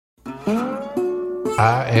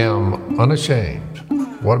I am unashamed.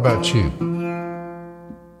 What about you?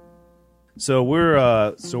 So we're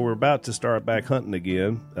about to start back hunting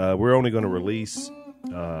again. We're only going to release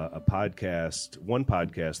one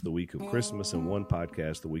podcast the week of Christmas and one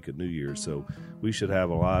podcast the week of New Year's. So we should have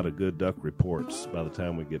a lot of good duck reports by the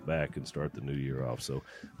time we get back and start the new year off. So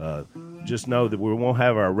just know that we won't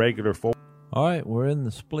have our regular four. All right, we're in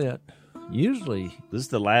the split. Usually, This is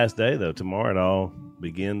the last day, though. Tomorrow it all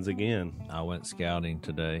begins again. I went scouting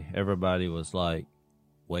today. Everybody was like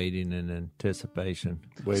waiting in anticipation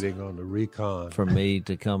Waiting on the recon. for me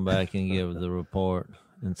to come back and give the report.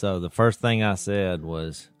 And so the first thing I said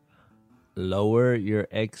was, lower your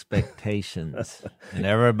expectations. And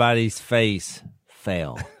everybody's face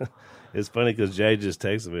fell. It's funny because Jay just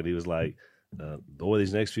texted me and he was like, boy,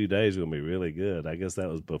 these next few days are going to be really good. I guess that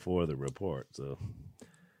was before the report. So,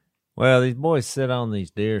 Well, these boys sit on these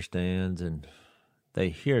deer stands and they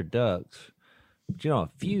hear ducks. But, a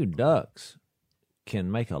few ducks can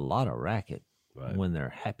make a lot of racket when they're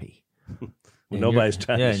happy. when nobody's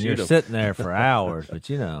trying to and shoot you're them. sitting there for hours. But,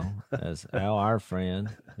 as Al, our friend,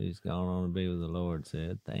 who's gone on to be with the Lord,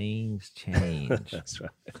 said, things change. That's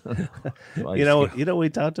right. Like, We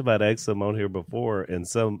talked about Exum on here before, and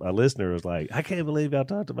a listener was like, I can't believe y'all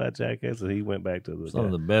talked about Jack Exum. He went back to some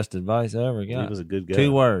of the best advice I ever got. He was a good guy.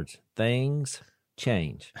 2 words, things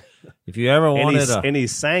change. If you ever wanted and he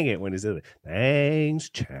sang it when he said it.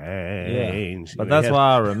 Things change. But that's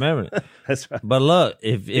why I remember it. That's right. But look,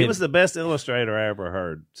 He was the best illustrator I ever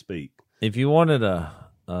heard speak. if you wanted a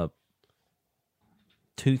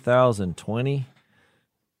 2020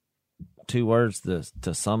 2 words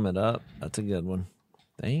to sum it up, that's a good one.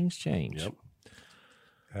 Things change. Yep.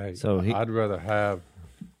 Hey, So I'd rather have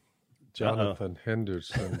Jonathan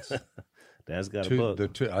Henderson's. Dad's got a book.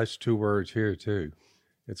 That's 2 words here too.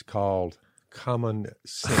 It's called Common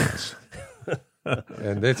Sense,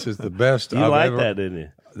 and this is the best. You I've like ever, that, didn't you?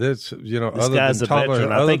 This, This other guy's than a Thomas,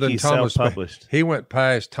 veteran. I other think than he's Thomas Paine, self-published. he went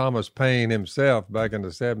past Thomas Paine himself back in the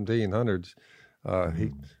 1700s.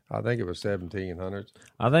 I think it was 1700s.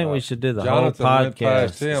 I think we should do the Jonathan whole went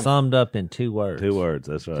past him. podcast summed up in 2 words. 2 words.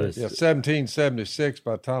 That's right. Just- Yeah, 1776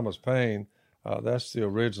 by Thomas Paine. That's the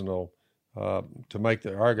original to make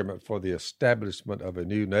the argument for the establishment of a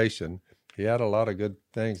new nation. He had a lot of good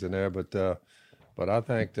things in there, but I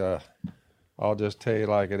think I'll just tell you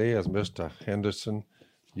like it is, Mr. Henderson.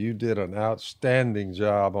 You did an outstanding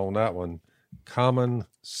job on that one. Common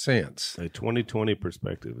sense. A 2020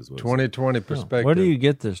 perspective is what 2020 perspective. Where do you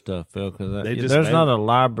get this stuff, Phil? Because They just there's made not a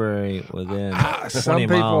library within 20 Some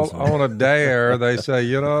people miles. on a dare, they say,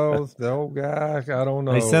 the old guy, I don't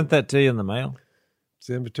know. They sent that to you in the mail?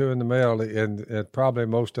 Send it to in the mail, and probably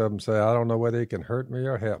most of them say, I don't know whether he can hurt me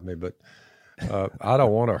or help me, but I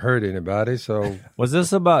don't want to hurt anybody. So, Was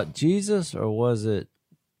this about Jesus or was it?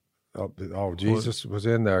 Jesus was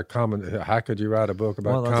in there. How could you write a book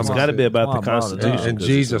about Well, common It's sense? got to be about Well, the I brought it up. Constitution. and 'cause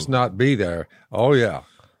Jesus it's not be there. Oh yeah,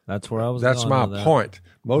 That's where I was. that's going my with that. point.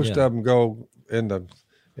 Most Yeah. of them go in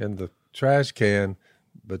the trash can,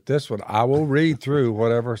 but this one I will read through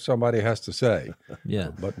whatever somebody has to say. Yeah.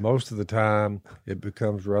 But most of the time, it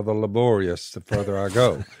becomes rather laborious the further I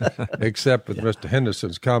go, except with Mr.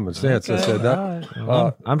 Henderson's common sense. I said that. All right.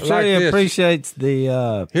 Well, I'm sure like he this. appreciates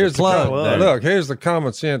the Here's plug. the there. look. Here's the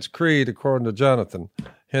common sense creed according to Jonathan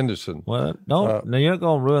Henderson. Well, don't. No, you're not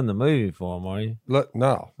going to ruin the movie for him, are you? Look,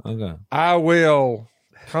 no, Okay. I will.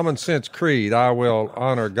 Common sense creed. I will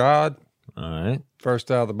honor God All right.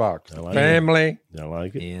 first out of the box, like family I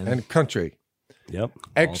like it. and country. Yep.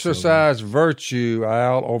 Exercise virtue,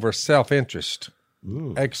 Al, over self-interest.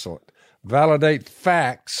 Excellent. Validate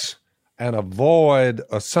facts and avoid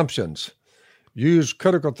assumptions. Use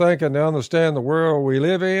critical thinking to understand the world we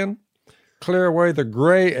live in. Clear away the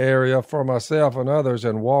gray area for myself and others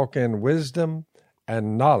and walk in wisdom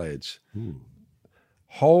and knowledge.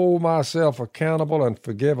 Hold myself accountable and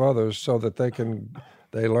forgive others so that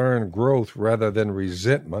they learn growth rather than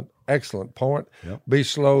resentment. Excellent point. Yep. Be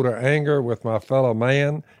slow to anger with my fellow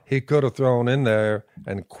man. He could have thrown in there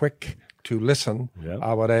and quick to listen. Yep.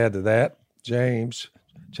 I would add to that. James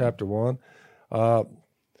chapter 1.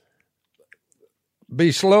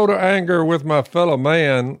 Be slow to anger with my fellow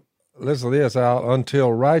man. Listen to this, Al.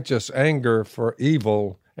 Until righteous anger for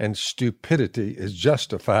evil and stupidity is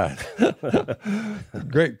justified.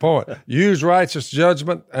 Great point. Use righteous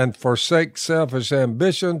judgment and forsake selfish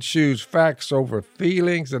ambition. Choose facts over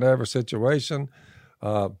feelings in every situation.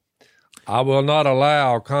 I will not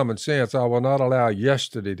allow common sense. I will not allow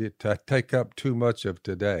yesterday to take up too much of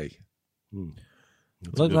today.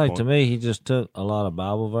 Looked like to me he just took a lot of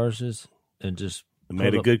Bible verses and just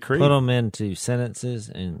made a good creed. Put them into sentences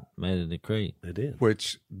and made a decree. They did.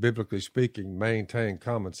 Which, biblically speaking, maintain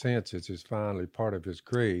common sense is finally part of his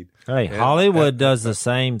creed. Hey, Hollywood does the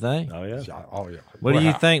same thing. Oh, yeah. Oh, yeah. What do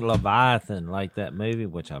you think, Leviathan, like that movie,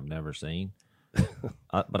 which I've never seen,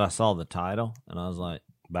 but I saw the title, and I was like,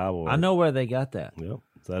 Bible. I know where they got that. Yep.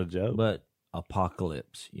 Is that a joke? But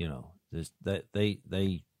apocalypse,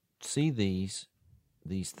 they see these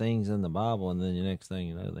things in the Bible, and then the next thing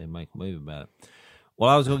you know, they make a movie about it. Well,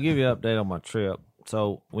 I was going to give you an update on my trip.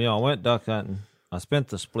 So we all went duck hunting. I spent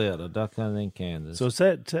the split of duck hunting in Kansas. So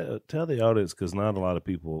tell the audience, because not a lot of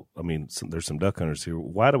people, I mean, there's some duck hunters here.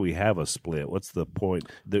 Why do we have a split? What's the point?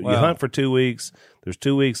 You hunt for 2 weeks, there's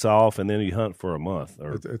 2 weeks off, and then you hunt for a month.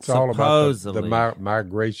 Or it's all about the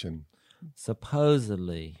migration.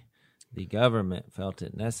 Supposedly, the government felt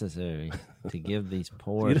it necessary to give these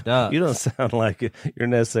poor ducks. You don't sound like you're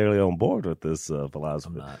necessarily on board with this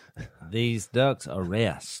philosophy. I'm not. These ducks a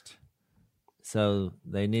rest. So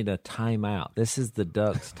they need a timeout. This is the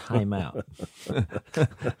ducks' timeout.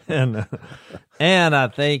 and I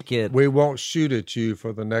think we won't shoot at you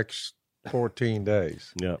for the next 14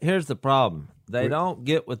 days. Yeah. Here's the problem. They don't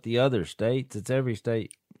get with the other states. It's every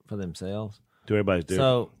state for themselves. Everybody's different.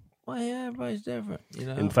 So, well, yeah, everybody's different.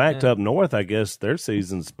 In fact, up north, I guess their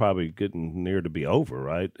season's probably getting near to be over,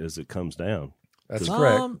 right, as it comes down. That's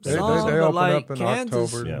correct. They open up in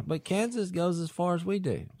Kansas, October. Yeah. But Kansas goes as far as we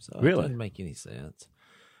do. So Really? It doesn't make any sense.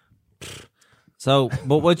 So,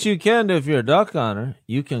 but what you can do if you're a duck hunter,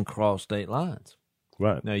 you can cross state lines.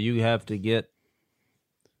 Right. Now, you have to get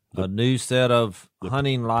a new set of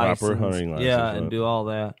hunting license. Proper hunting license. Yeah, right. and do all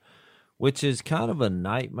that, which is kind of a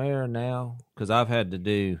nightmare now because I've had to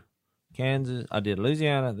do Kansas. I did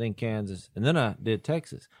Louisiana, then Kansas, and then I did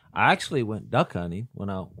Texas. I actually went duck hunting when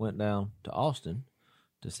I went down to Austin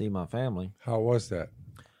to see my family. How was that?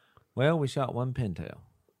 Well, we shot one pintail.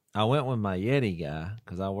 I went with my Yeti guy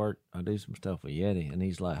because I do some stuff with Yeti, and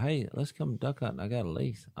he's like, "Hey, let's come duck hunting. I got a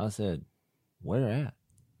lease." I said, "Where at?"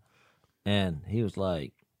 And he was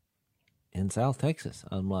like, "In South Texas."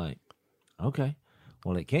 I'm like, "Okay.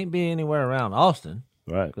 Well, it can't be anywhere around Austin,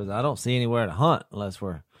 Right. Because I don't see anywhere to hunt unless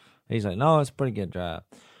we're." He's like, "No, it's a pretty good drive."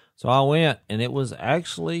 So I went, and it was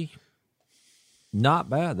actually not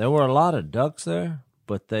bad. There were a lot of ducks there,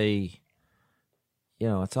 but they,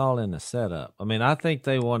 it's all in the setup. I mean, I think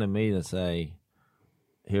they wanted me to say,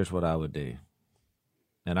 here's what I would do.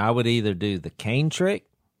 And I would either do the cane trick,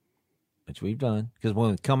 which we've done, because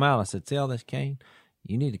when we come out, I said, see all this cane?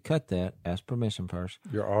 You need to cut that. Ask permission first.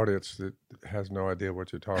 Your audience that has no idea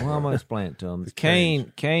what you're talking Well, I'm about. going to explain it to them.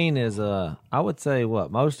 Cane is, I would say,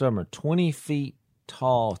 most of them are 20 feet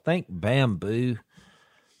tall. Think bamboo.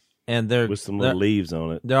 And they're With some little leaves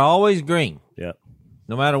on it. They're always green. Yeah.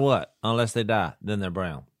 No matter what, unless they die, then they're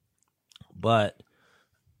brown. But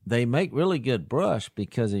they make really good brush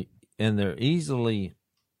and they're easily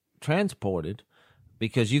transported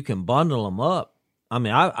because you can bundle them up. I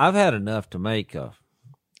mean, I've had enough to make a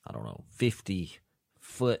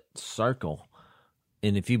 50-foot circle.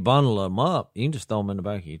 And if you bundle them up, you can just throw them in the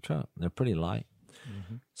back of your truck. They're pretty light.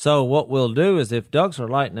 Mm-hmm. So what we'll do is if ducks are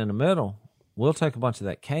light in the middle, we'll take a bunch of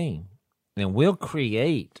that cane and we'll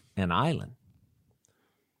create an island.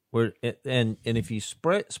 And if you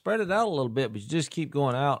spread it out a little bit, but you just keep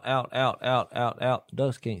going out,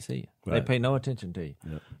 ducks can't see you. Right. They pay no attention to you.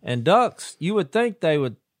 Yep. And ducks, you would think they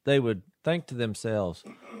would think to themselves,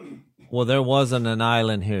 well, there wasn't an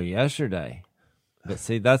island here yesterday. But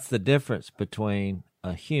see, that's the difference between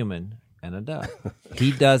a human and a duck.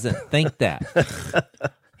 He doesn't think that.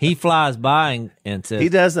 He flies by and says, he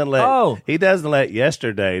doesn't let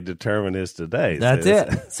yesterday determine his today. That's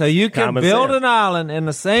it. So you can build an island in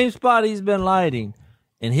the same spot he's been lighting,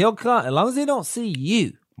 and he'll come as long as he don't see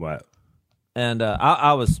you. Right. And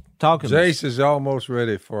I was talking. Jase is almost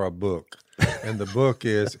ready for a book, and the book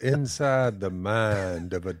is Inside the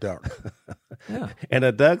Mind of a Duck. Yeah. And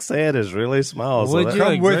a duck's head is really small. Would you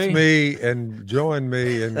come agree? with me and join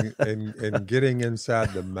me in getting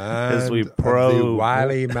inside the mind as we of the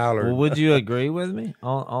wily mallard. Well, would you agree with me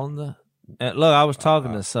on the? Look, I was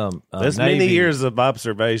talking to some. There's many years of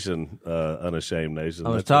observation, Unashamed Nation. I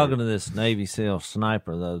was talking to this Navy SEAL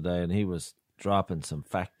sniper the other day, and he was dropping some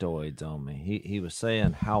factoids on me. He was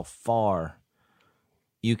saying how far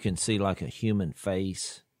you can see like a human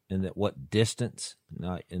face. And at what distance?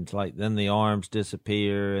 And it's like then the arms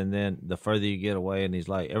disappear, and then the further you get away, and he's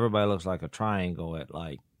like, everybody looks like a triangle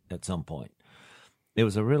at some point. It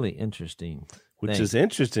was a really interesting. Which is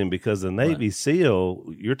interesting because the Navy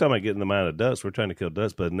SEAL, you're talking about getting them out of ducks. We're trying to kill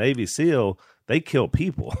ducks, but Navy SEAL, they kill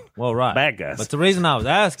people. Well, right. Bad guys. But the reason I was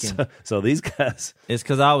asking so these guys is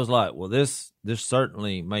because I was like, well, this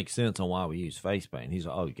certainly makes sense on why we use face paint. He's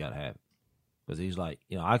like, oh, you got to have it. Because he's like,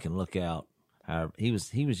 I can look out. However, he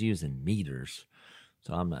was using meters,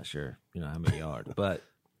 so I'm not sure, how many yards. But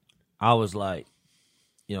I was like,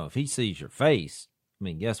 if he sees your face, I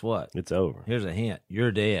mean, guess what? It's over. Here's a hint.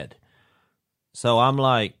 You're dead. So I'm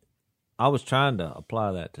like, I was trying to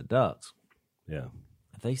apply that to ducks. Yeah.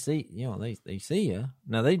 If they see, they see you.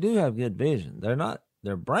 Now, they do have good vision.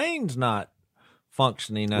 Their brain's not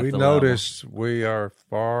functioning at the level. We notice we are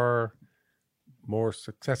far more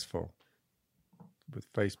successful with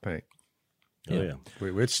face paint. Oh, yeah.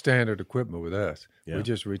 It's standard equipment with us. Yeah. We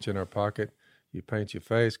just reach in our pocket, you paint your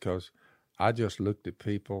face, because I just looked at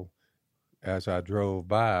people as I drove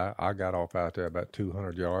by. I got off out there about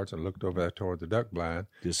 200 yards and looked over there toward the duck blind,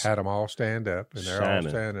 had them all stand up, and they're all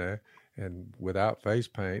standing there. And without face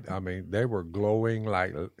paint, I mean, they were glowing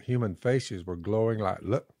like human faces were glowing like,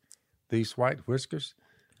 look, these white whiskers.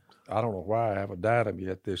 I don't know why I haven't dyed them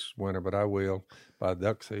yet this winter, but I will by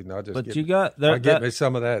duck season. I'll just get me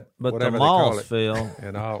some of that, but whatever the they call moss, it. Phil,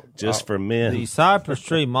 and I'll for men. The cypress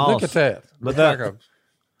tree moss. Look at that.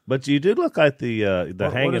 But you do look like the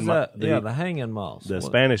hanging moss. The hanging moss. The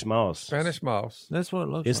Spanish moss. Spanish moss. That's what it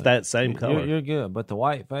looks like. It's that same color. You're good, but the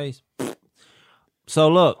white face. So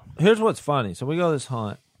look, here's what's funny. So we go this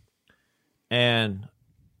hunt, and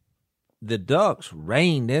the ducks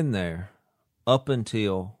reigned in there up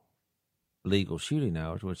until legal shooting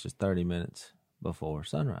hours, which is 30 minutes before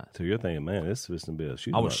sunrise. So you're thinking, man, this is going to be a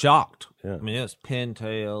shooting. I was shocked. Yeah. I mean, it was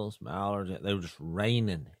pintails, mallards. They were just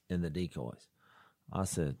raining in the decoys. I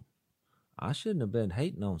said, I shouldn't have been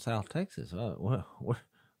hating on South Texas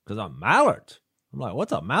because I'm mallards. I'm like,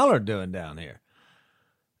 what's a mallard doing down here?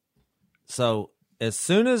 So as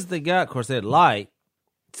soon as they got, of course, they had light,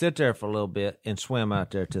 sit there for a little bit and swim out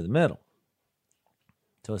there to the middle.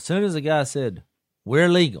 So as soon as the guy said, we're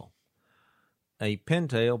legal, a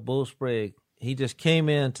pintail, bull sprig, he just came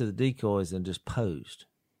into the decoys and just posed.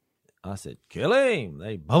 I said, kill him.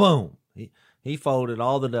 They boom. He folded.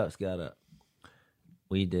 All the ducks got up.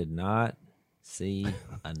 We did not see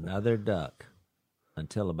another duck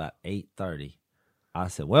until about 8:30. I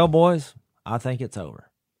said, well, boys, I think it's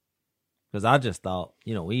over. Because I just thought,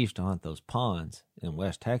 we used to hunt those ponds in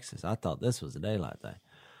West Texas. I thought this was a daylight thing.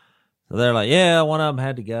 So they're like, yeah, one of them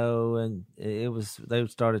had to go. And they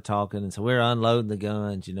started talking. And so we were unloading the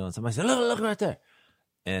guns, and somebody said, look right there.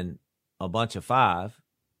 And a bunch of 5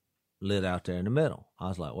 lit out there in the middle. I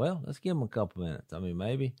was like, well, let's give them a couple minutes. I mean,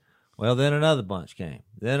 maybe. Well, then another bunch came.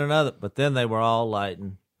 But then they were all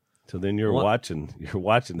lighting. So then you're watching.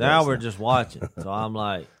 Now we're just watching. So I'm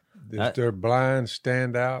like, did their blinds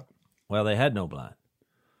stand out? Well, they had no blind.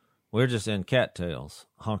 We're just in cattails,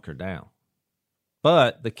 hunkered down.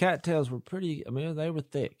 But the cattails were they were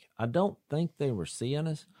thick. I don't think they were seeing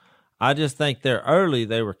us. I just think early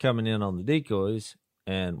they were coming in on the decoys,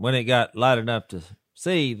 and when it got light enough to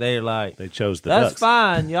see, they're like, they chose the that's ducks.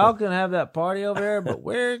 Fine. Y'all can have that party over there, but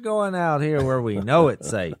we're going out here where we know it's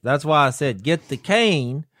safe. That's why I said get the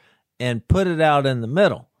cane and put it out in the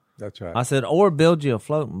middle. That's right. I said, or build you a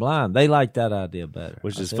floating blind. They like that idea better.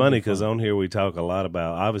 Which is funny because on here we talk a lot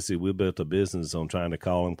about, obviously we built a business on trying to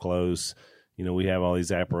call them close. We have all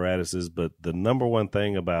these apparatuses, but the number one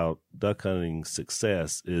thing about duck hunting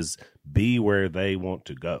success is be where they want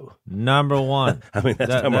to go. Number one. I mean,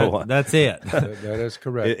 that's number one. That's it. That is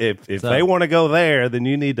correct. If they want to go there, then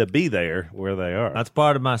you need to be there where they are. That's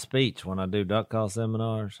part of my speech when I do duck call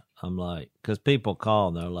seminars. I'm like, because people call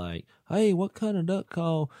and they're like, hey, what kind of duck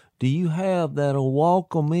call do you have that'll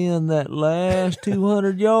walk them in that last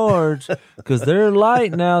 200 yards? Because they're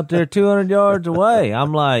lighting out there 200 yards away.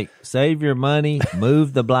 I'm like, save your money,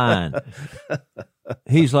 move the blind.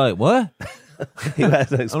 He's like, what? He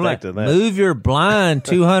wasn't expecting that. Move your blind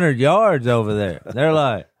 200 yards over there. They're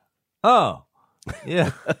like, oh,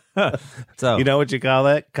 yeah. So you know what you call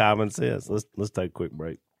that? Common sense. Let's take a quick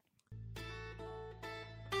break.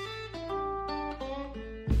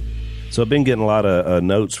 So I've been getting a lot of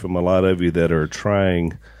notes from a lot of you that are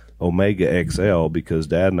trying Omega XL because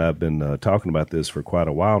Dad and I have been talking about this for quite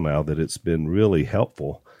a while now, that it's been really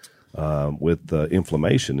helpful with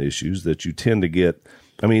inflammation issues that you tend to get.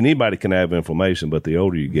 I mean, anybody can have inflammation, but the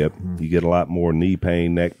older you get a lot more knee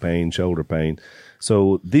pain, neck pain, shoulder pain.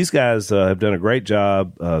 So these guys have done a great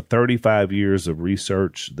job, 35 years of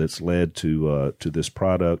research that's led to this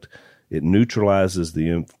product. It neutralizes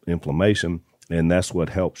the inflammation. and that's what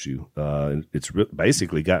helps you. It's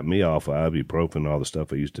basically got me off of ibuprofen and all the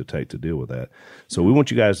stuff I used to take to deal with that. So we want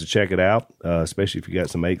you guys to check it out, especially if you got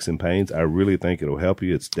some aches and pains. I really think it'll help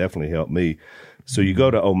you. It's definitely helped me. So you go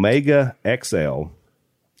to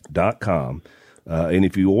OmegaXL.com, and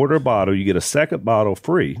if you order a bottle, you get a second bottle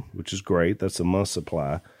free, which is great. That's a month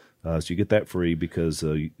supply. So you get that free because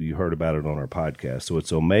you heard about it on our podcast. So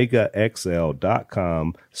it's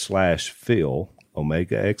OmegaXL.com/Phil,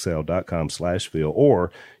 OmegaXL.com/Phil,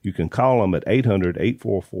 or you can call them at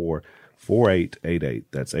 800-844-4888.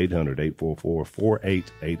 That's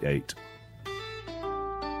 800-844-4888.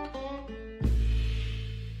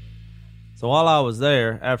 So while I was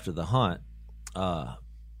there after the hunt,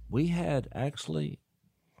 we had actually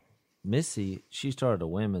Missy, she started a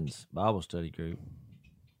women's Bible study group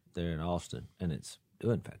there in Austin, and it's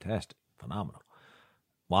doing fantastic, phenomenal.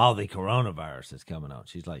 While the coronavirus is coming on,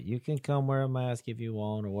 she's like, you can come wear a mask if you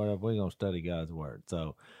want or whatever. We're going to study God's word.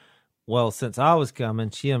 So, well, since I was coming,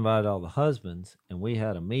 she invited all the husbands, and we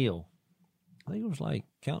had a meal. I think it was like,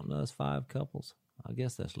 counting us, 5 couples. I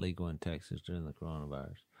guess that's legal in Texas during the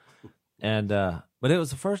coronavirus. And but it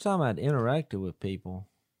was the first time I'd interacted with people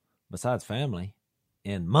besides family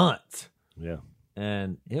in months. Yeah.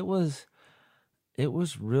 And it was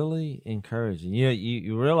really encouraging.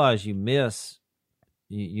 You realize you miss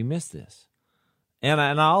this. And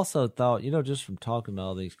I also thought, just from talking to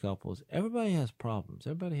all these couples, everybody has problems.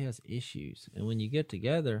 Everybody has issues. And when you get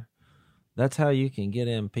together, that's how you can get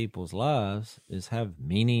in people's lives, is have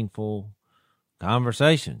meaningful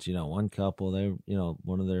conversations. One couple,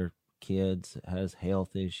 one of their kids has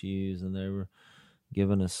health issues, and they were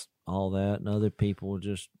giving us all that. And other people were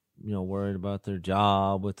just, worried about their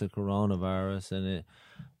job with the coronavirus. And it,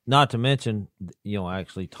 not to mention,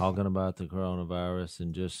 actually talking about the coronavirus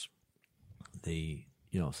and just the,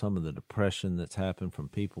 some of the depression that's happened from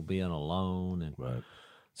people being alone. And right.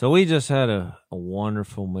 So we just had a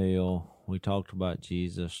wonderful meal. We talked about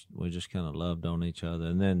Jesus. We just kind of loved on each other.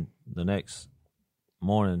 And then the next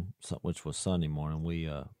morning, which was Sunday morning, we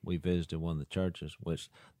visited one of the churches, which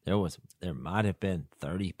there might have been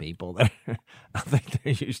 30 people there. I think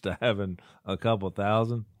they're used to having a couple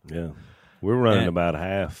thousand. Yeah. We're running about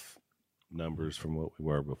half numbers from what we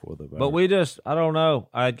were before the virus. But I don't know.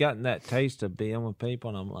 I had gotten that taste of being with people,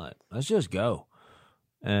 and I'm like, let's just go.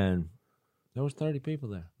 And there was 30 people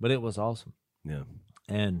there, but it was awesome. Yeah.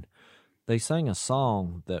 And they sang a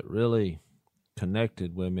song that really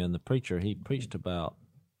connected with me, and the preacher, he preached about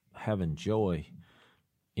having joy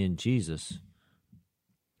in Jesus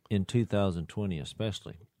in 2020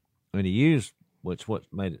 especially. And he used, what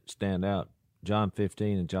made it stand out, John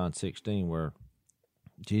 15 and John 16, where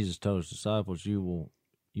Jesus told his disciples, you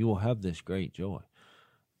will have this great joy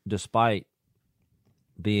despite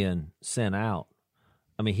being sent out.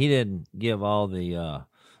 I mean, he didn't give all the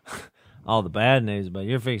bad news, but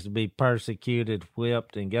you're fixing to be persecuted,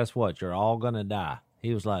 whipped, and guess what? You're all going to die.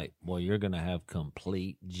 He was like, well, you're going to have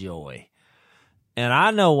complete joy. And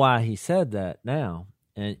I know why he said that now.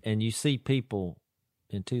 And you see people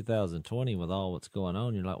in 2020 with all what's going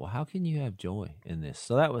on, you're like, well, how can you have joy in this?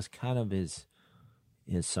 So that was kind of his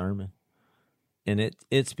sermon. And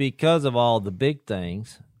it's because of all the big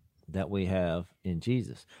things that we have in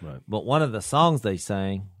Jesus. Right. But one of the songs they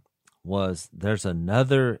sang was There's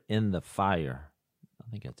Another in the Fire.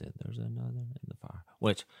 I think that's it. There's Another in the Fire.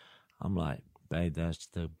 Which I'm like, babe, that's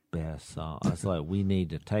the best song. I was like, we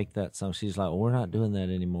need to take that song. She's like, well, we're not doing that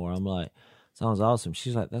anymore. I'm like, song's awesome.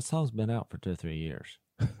 She's like, that song's been out for 2 or 3 years.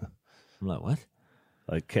 I'm like, what?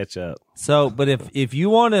 Like, catch up. So, but if you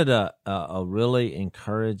wanted a really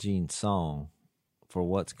encouraging song for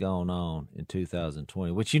what's going on in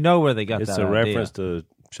 2020, which where they got that idea. It's a reference to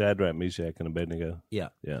Shadrach, Meshach, and Abednego. Yeah.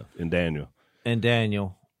 Yeah, and Daniel.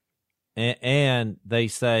 And they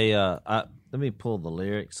say, let me pull the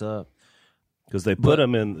lyrics up. Because they put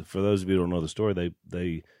them in, for those of you who don't know the story,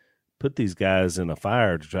 they put these guys in a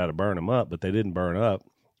fire to try to burn them up, but they didn't burn up.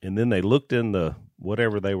 And then they looked in the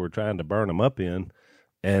whatever they were trying to burn them up in,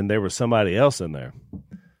 and there was somebody else in there.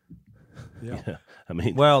 Yeah. I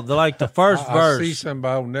mean, well, the first verse. I see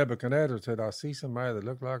somebody, Nebuchadnezzar said, I see somebody that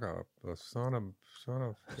looked like a son of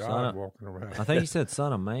God walking around. I think he said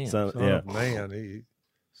son of man. Son of man.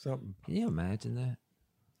 Something. Can you imagine that?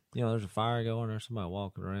 There's a fire going, there's somebody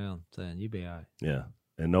walking around saying, you be all right. Yeah,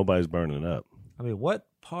 and nobody's burning up. I mean, what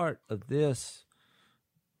part of this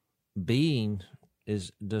being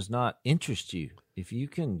does not interest you? If you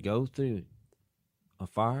can go through a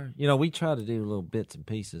fire, we try to do little bits and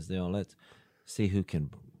pieces. Let's see who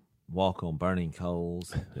can walk on burning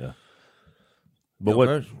coals. Yeah. But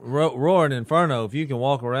what roaring inferno? If you can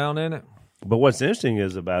walk around in it, But what's interesting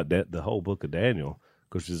is about the whole book of Daniel,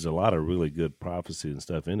 because there's a lot of really good prophecy and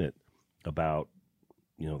stuff in it about,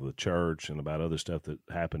 the church and about other stuff that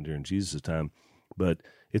happened during Jesus' time. But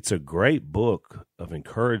it's a great book of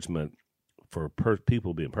encouragement for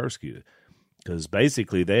people being persecuted, because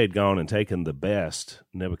basically they had gone and taken the best,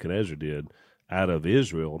 Nebuchadnezzar did, out of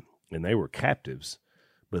Israel, and they were captives.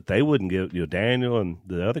 But they wouldn't give, Daniel and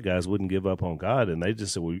the other guys wouldn't give up on God, and they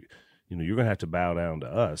just said, well, you're going to have to bow down to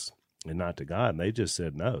us and not to God. And they just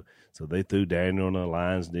said no. So they threw Daniel in the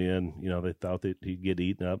lion's den. They thought that he'd get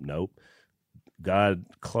eaten up. Nope. God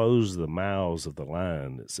closed the mouths of the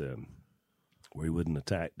lion, it said, where he wouldn't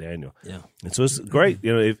attack Daniel. Yeah. And so it's great.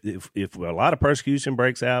 If a lot of persecution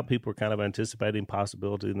breaks out, people are kind of anticipating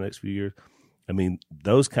possibility in the next few years. I mean,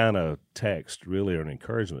 those kind of texts really are an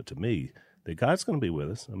encouragement to me that God's going to be with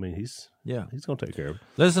us. I mean, he's going to take care of it.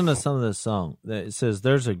 Listen to some of this song. It says,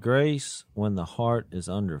 "There's a grace when the heart is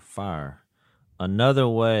under fire, another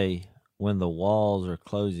way when the walls are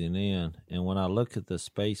closing in, and when I look at the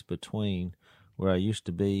space between where I used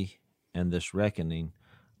to be and this reckoning,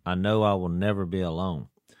 I know I will never be alone.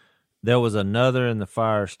 There was another in the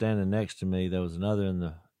fire standing next to me. There was another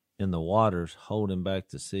in the waters holding back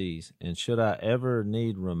the seas. And should I ever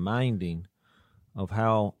need reminding of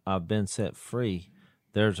how I've been set free,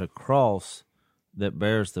 there's a cross that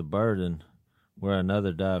bears the burden where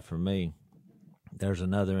another died for me. There's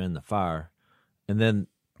another in the fire." And then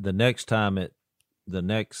the next time it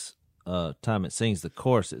sings the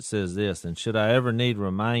chorus, it says this, "And should I ever need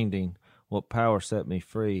reminding what power set me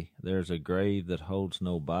free, there's a grave that holds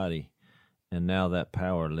no body, and now that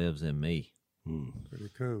power lives in me." Pretty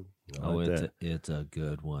cool. It's a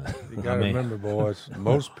good one. You got to remember, boys,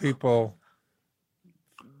 most people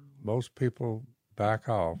back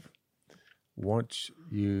off once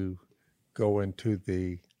you go into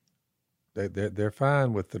they're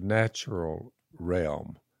fine with the natural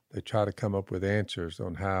realm. They try to come up with answers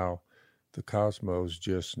on how the cosmos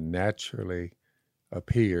just naturally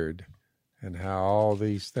appeared and how all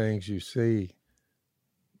these things you see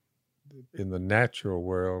in the natural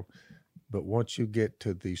world, but once you get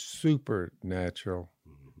to the supernatural,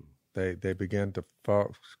 they begin to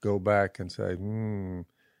go back and say,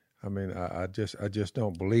 I just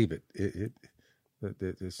don't believe it.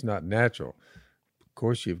 It's not natural. Of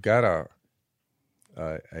course, you've got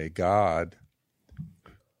a God,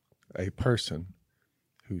 a person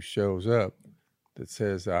who shows up that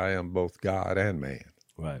says, "I am both God and man."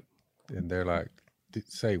 Right. And they're like,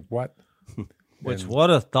 "Say what?" What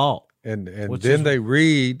a thought. And then they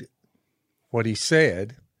read what he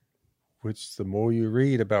said, which the more you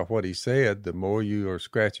read about what he said, the more you are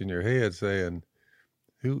scratching your head saying,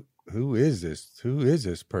 who is this? Who is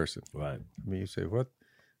this person? Right. I mean, you say, what?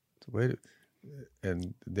 Wait.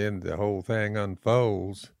 And then the whole thing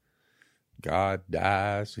unfolds. God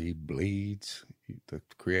dies. He bleeds. The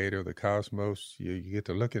creator of the cosmos. You get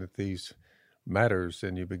to looking at these matters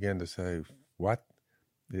and you begin to say, what?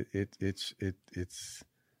 It's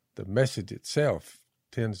the message itself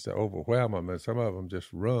tends to overwhelm them, and some of them just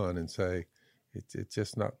run and say, it's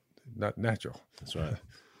just not natural. That's right.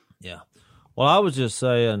 Yeah. Well, I was just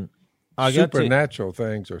saying, supernatural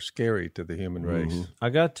things are scary to the human race. Mm-hmm. I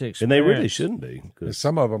got to experience. And they really shouldn't be.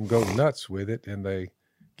 Some of them go nuts with it, and they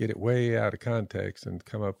get it way out of context and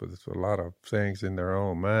come up with a lot of things in their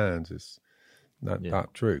own minds. It's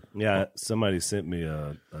not true. Yeah, somebody sent me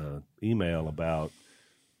a email about,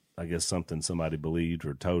 I guess, something somebody believed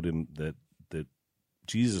or told him that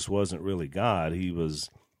Jesus wasn't really God. He was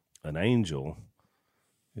an angel.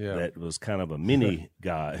 Yeah, that was kind of a mini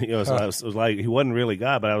God. So it was like he wasn't really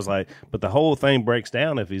God, but I was like, but the whole thing breaks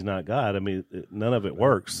down if he's not God. I mean, none of it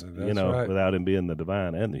works, right, without him being the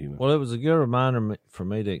divine and the human. Well, it was a good reminder for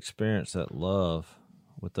me to experience that love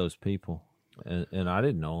with those people, and I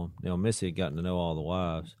didn't know them. Missy had gotten to know all the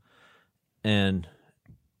wives, and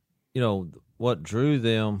what drew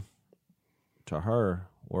them to her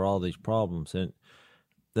were all these problems and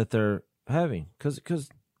that they're having. Because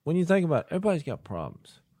when you think about it, everybody's got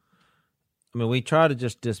problems. I mean, we try to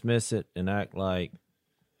just dismiss it and act like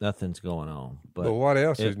nothing's going on. But what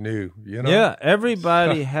else is new? Yeah,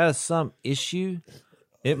 everybody has some issue.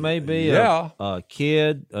 It may be a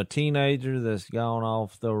kid, a teenager that's gone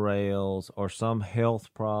off the rails, or some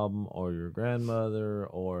health problem, or your grandmother,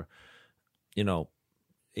 or,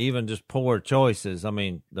 even just poor choices. I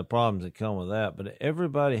mean, the problems that come with that. But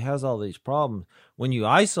everybody has all these problems. When you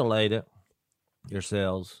isolate it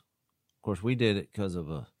yourselves, of course, we did it because of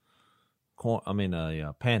a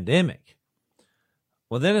pandemic.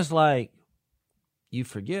 Well, then it's like you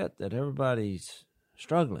forget that everybody's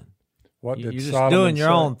struggling. What You're did just Solomon doing your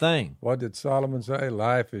say? own thing. What did Solomon say?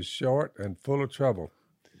 Life is short and full of trouble.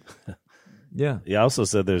 Yeah. He also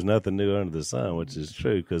said there's nothing new under the sun, which is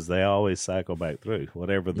true because they always cycle back through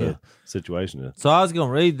whatever the situation is. So I was going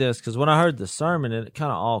to read this because when I heard the sermon, it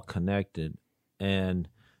kind of all connected. And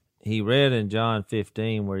he read in John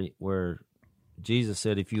 15 where Jesus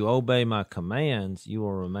said, if you obey my commands, you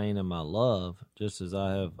will remain in my love, just as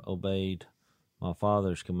I have obeyed my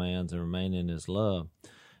Father's commands and remain in his love.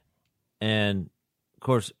 And, of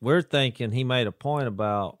course, we're thinking he made a point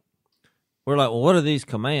about, we're like, well, what are these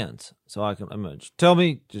commands? So just tell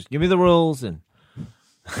me, just give me the rules. And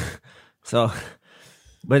so,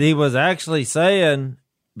 but he was actually saying,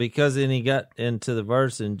 because then he got into the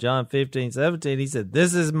verse in John 15:17, he said,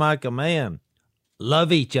 this is my command,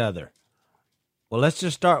 love each other. Well, let's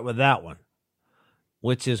just start with that one,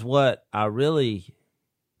 which is what I really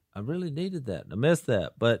needed that. I missed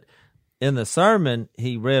that. But in the sermon,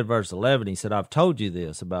 he read verse 11. He said, I've told you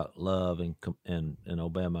this about love and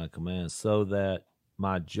obey my commands so that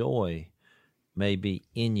my joy may be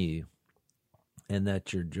in you and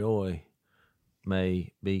that your joy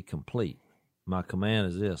may be complete. My command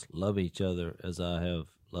is this, love each other as I have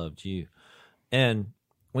loved you. And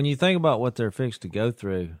when you think about what they're fixed to go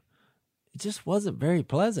through, it just wasn't very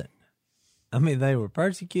pleasant. I mean, they were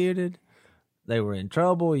persecuted. They were in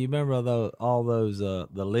trouble. You remember all those the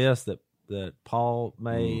list that Paul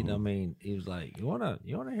made? I mean, he was like, "You wanna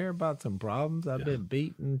hear about some problems? I've been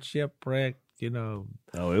beaten, shipwrecked, Oh,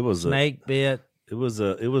 it was snake bit." It was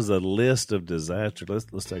a list of disaster. Let's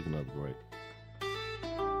take another break.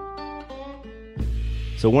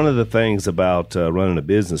 So one of the things about running a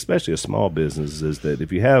business, especially a small business, is that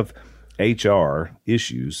if you have HR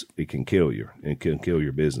issues, it can kill you. It can kill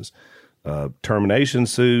your business. Termination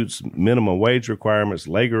suits, minimum wage requirements,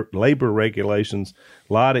 labor regulations,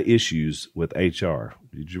 a lot of issues with HR.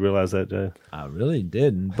 Did you realize that, Jay? I really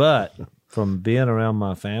didn't, but from being around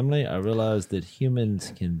my family, I realized that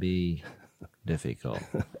humans can be difficult.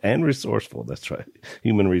 And resourceful, that's right.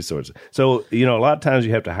 Human resources. So, a lot of times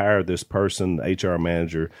you have to hire this person, the HR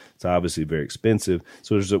manager. It's obviously very expensive.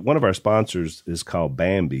 So there's one of our sponsors is called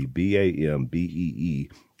Bambee,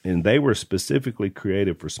 Bambee. And they were specifically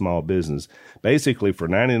created for small business. Basically, for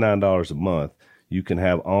 $99 a month, you can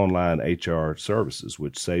have online HR services,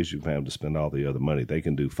 which saves you from having to spend all the other money. They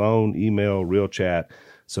can do phone, email, real chat.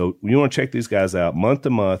 So you want to check these guys out month to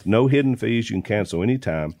month, no hidden fees. You can cancel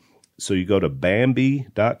anytime. So you go to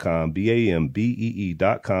Bambee.com,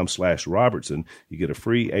 BAMBEE.com/Robertson. You get a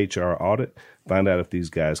free HR audit. Find out if these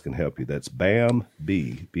guys can help you. That's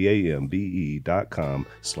Bambee,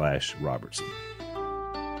 BAMBEE.com/Robertson.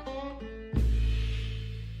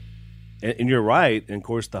 And you're right. And, of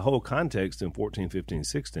course, the whole context in 14, 15,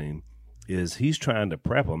 16 is he's trying to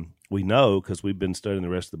prep them. We know, because we've been studying the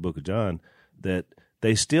rest of the book of John, that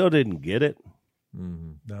they still didn't get it,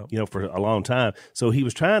 No. for a long time. So he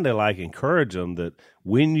was trying to, encourage them that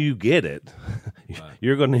when you get it,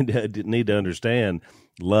 you're going to need to understand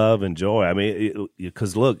love and joy. I mean,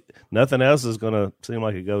 because, look, nothing else is going to seem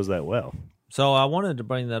like it goes that well. So I wanted to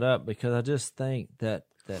bring that up because I just think that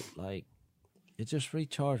it just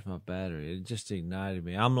recharged my battery. It just ignited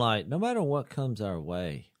me. I'm like, no matter what comes our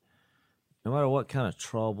way, no matter what kind of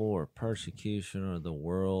trouble or persecution or the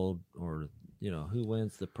world or, who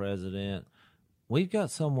wins the president, we've got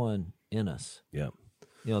someone in us. Yeah.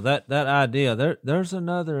 That idea, there's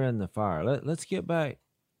another in the fire. Let's get back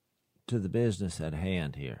to the business at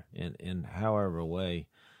hand here in however way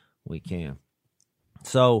we can.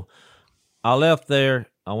 So I left there.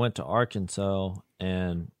 I went to Arkansas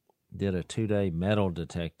and did a 2-day metal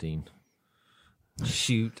detecting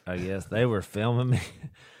shoot, I guess. They were filming me.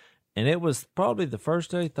 And it was probably the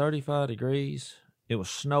first day, 35 degrees. It was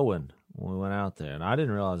snowing when we went out there. And I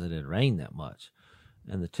didn't realize it had rained that much.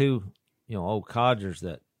 And the two, old codgers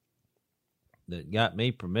that got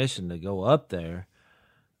me permission to go up there,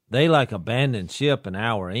 they abandoned ship an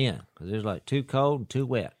hour in because it was too cold and too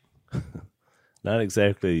wet. Not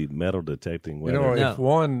exactly metal detecting weather.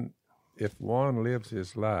 If one lives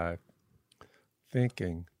his life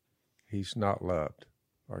thinking he's not loved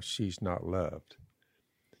or she's not loved,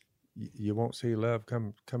 you won't see love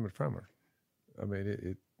coming from her. I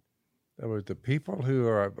mean, the people who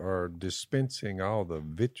are dispensing all the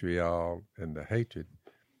vitriol and the hatred,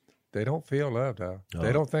 they don't feel loved.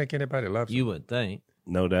 They don't think anybody loves them. You would think.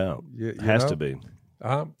 No doubt. It has to be.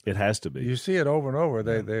 It has to be. You see it over and over.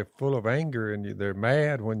 They're full of anger and they're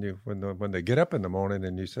mad when they get up in the morning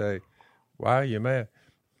and you say, "Why are you mad?"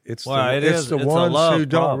 It's the ones who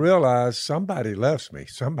don't realize somebody loves me.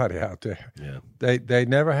 Somebody out there. Yeah. They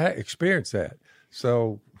never experienced that.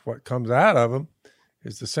 So what comes out of them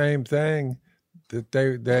is the same thing that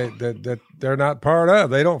they're not part of.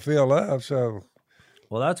 They don't feel love. So,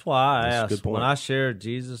 well, that's why I That's a good asked point. when I shared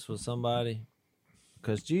Jesus with somebody,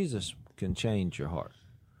 because Jesus can change your heart,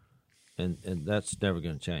 and that's never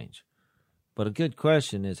going to change. But a good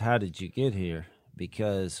question is, how did you get here?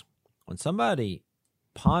 Because when somebody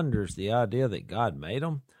ponders the idea that God made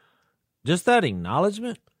them, just that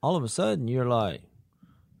acknowledgement, all of a sudden you're like,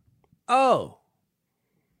 oh,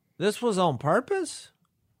 this was on purpose?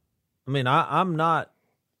 I mean, I'm not,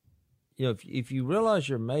 if you realize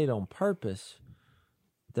you're made on purpose,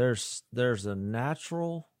 there's a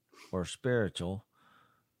natural or spiritual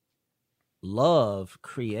love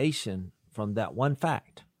creation from that one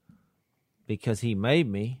fact. Because he made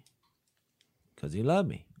me, because he loved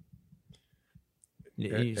me.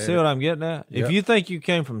 You see what I'm getting at? Yep. If you think you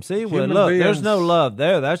came from Seawood, Human look, there's beings- no love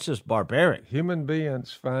there. That's just barbaric. human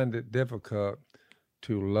beings find it difficult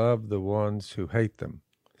to love the ones who hate them.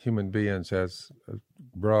 Human beings has a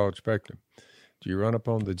broad spectrum. Do you run up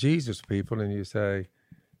on the Jesus people and you say,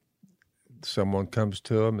 someone comes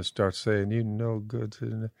to them and starts saying, you know good.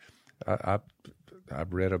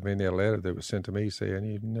 I've read of many a letter that was sent to me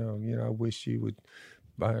saying, I wish you would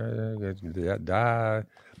die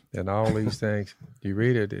and all these things. You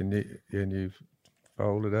read it and you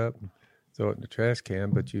fold it up and throw it in the trash can,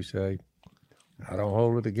 but you say, I don't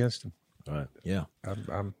hold it against them. Right. Yeah.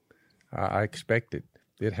 I expect it.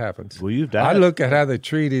 It happens. Well, you've died. I look at how they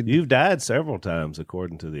treated. You've died several times,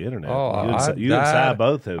 according to the internet. Oh, you and Si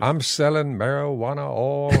both have. I'm selling marijuana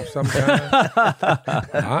oil of some kind.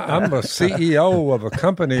 I'm a CEO of a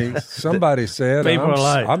company. Somebody said People are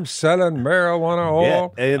like- I'm selling marijuana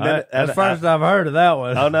oil. Yeah, and then, That's the first I've heard of that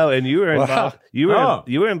one. oh no, and you were involved. Oh.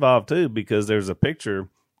 You were involved too, because there's a picture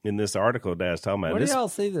in this article Dad's talking about. Where do y'all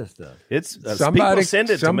see this stuff? It's Somebody people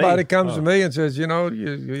send it to me. Somebody comes to me and says, I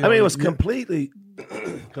mean, it was completely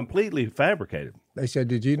fabricated. They said,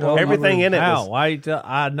 did you know Everything in it How? was. Why you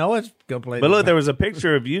I know it's completely. But look, there was a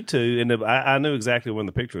picture of you two, and I knew exactly when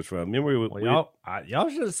the picture was from. Remember, y'all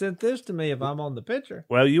should have sent this to me if I'm on the picture.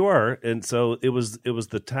 well, you were, and so it was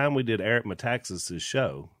the time we did Eric Metaxas'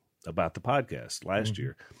 show about the podcast last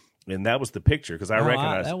year, and that was the picture because I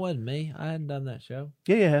recognized that wasn't me. I hadn't done that show.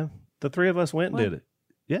 Yeah, the three of us went and did it.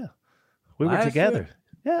 Yeah, we were Last together.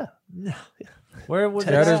 year? Yeah, Where was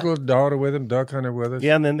He had his that? little daughter with him, duck hunter with us.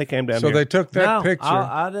 yeah, and then they came down. So here. they took that No, picture.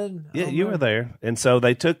 I didn't. I Yeah, don't you were know. there, and so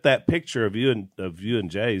they took that picture of you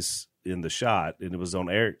and Jase in the shot, and it was on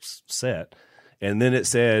Eric's set, and then it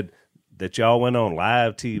said that y'all went on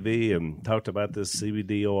live TV and talked about this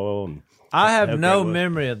CBD oil. And I have how no great it was.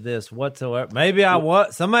 memory of this whatsoever. Maybe I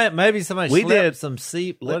was somebody We slipped did. some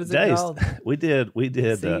what is it Jase, called? we did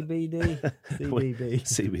CBD, CBD.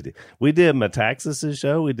 CBD. We did Metaxas'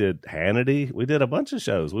 show. We did Hannity. We did a bunch of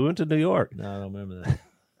shows. We went to New York. No, I don't remember that.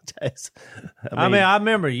 Jase, I mean, I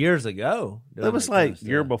remember years ago. doing it was that kind like of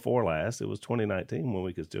year stuff. before last. It was 2019 when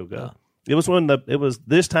we could still go. Oh. It was it was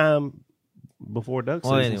this time before duck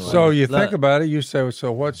Well, season. anyway. So you Look. think about it, you say,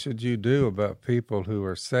 so what should you do about people who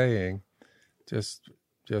are saying just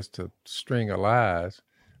a string of lies,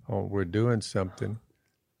 oh, we're doing something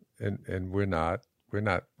and we're not,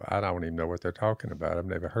 I don't even know what they're talking about. I've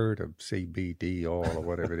never heard of CBD oil or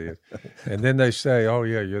whatever it is. And then they say, oh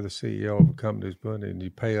yeah, you're the CEO of a company who's doing it and you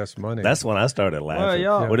pay us money. That's when I started laughing.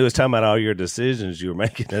 y'all- When he was talking about all your decisions you were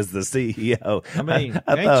making as the CEO. I mean,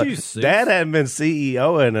 I can't thought you sue? Dad hadn't been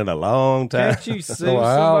CEO in a long time. Can't you sue So Al,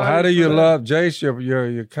 how somebody do you for that? love, Jase,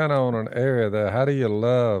 you're kind of on an area there. How do you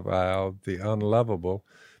love, Al, the unlovable?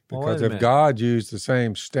 Well, Because wait a if minute. God used the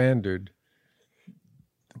same standard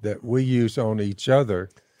that we use on each other,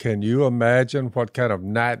 can you imagine what kind of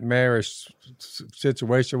nightmarish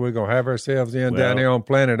situation we're going to have ourselves in down Well, here on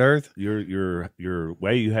planet Earth? Your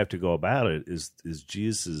way you have to go about it is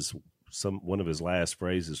Jesus' one of his last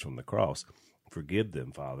phrases from the cross. Forgive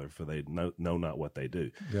them, Father, for they know not what they do.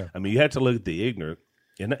 Yeah. I mean, you have to look at the ignorant,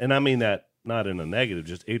 and I mean that not in a negative,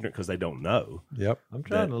 just ignorant because they don't know. Yep. I'm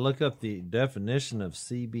trying to look up the definition of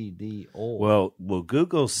CBD oil. Well,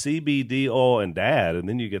 Google CBD oil and Dad, and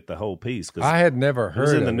then you get the whole piece. Because I had never it was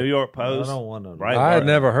heard in of the New it. York I Post. don't want to. Right. I had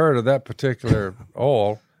never heard of that particular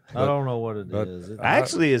oil. I don't know what it but is.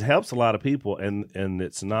 Actually, it helps a lot of people, and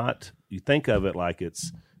it's not. You think of it like it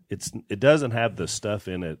doesn't have the stuff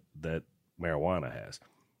in it that marijuana has.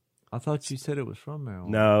 I thought you said it was from marijuana.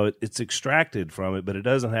 No, it's extracted from it, but it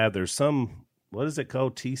doesn't have. There's some. What is it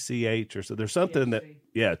called? TCH or so. There's something that.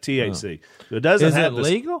 Yeah, THC. So it doesn't Is have it this-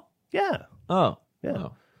 legal? Yeah, Oh, yeah.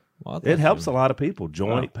 oh. Well, It helps a lot of people,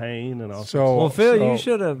 joint pain and all. Well, Phil, you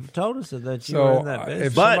should have told us that you were in that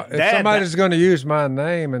business. If somebody's going to use my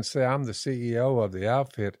name and say I'm the CEO of the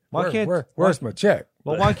outfit, where's my check?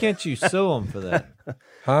 Well, why can't you sue them for that?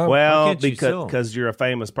 Huh? Well, because you're a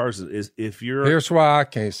famous person. Here's why I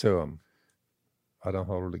can't sue them. I don't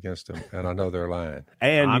hold it against them, and I know they're lying.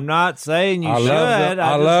 And I'm not saying you should.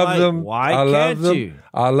 I love them. Why can't you?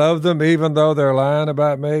 I love them, even though they're lying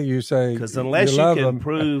about me. You say because unless you can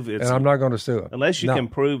prove it's, and I'm not going to sue them. Unless you can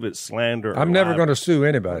prove it's slander. I'm never going to sue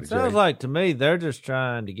anybody. Sounds like to me they're just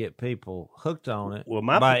trying to get people hooked on it. Well,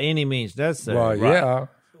 by any means necessary. Well, yeah.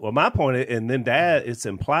 Well, my point is, and then Dad, it's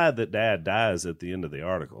implied that Dad dies at the end of the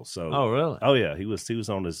article. So, oh, really? Oh, yeah, he was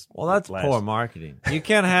on his. Well, that's poor marketing. You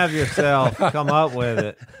can't have yourself come up with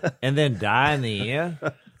it and then die in the end.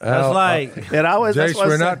 That's Jase,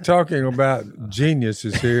 we're not talking about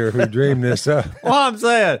geniuses here who dreamed this up. Well, I'm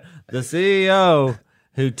saying the CEO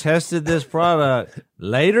who tested this product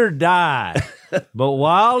later died. But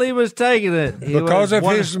while he was taking it, because of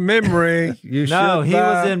his memory, he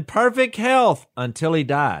was in perfect health until he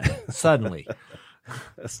died suddenly.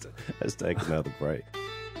 Let's take another break.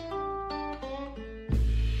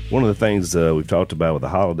 One of the things we've talked about with the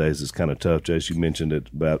holidays is kind of tough. Jase, you mentioned it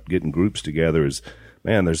about getting groups together.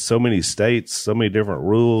 Man, there's so many states, so many different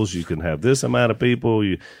rules. You can have this amount of people.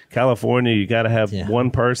 California, you got to have one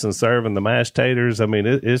person serving the mashed taters. I mean,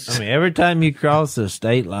 every time you cross the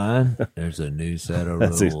state line, there's a new set of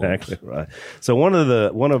rules. That's exactly right. So one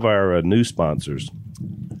of our new sponsors,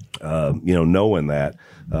 knowing that,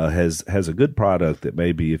 has a good product that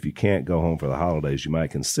maybe if you can't go home for the holidays, you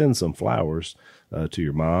can send some flowers to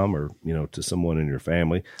your mom or to someone in your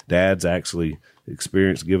family. Dad's actually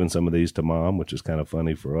experienced giving some of these to Mom, which is kind of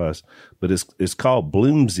funny for us. But it's called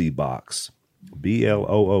Bloomsy Box, BLOOMSY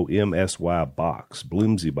Box.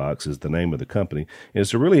 Bloomsy Box is the name of the company, and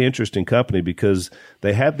it's a really interesting company because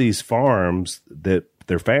they have these farms that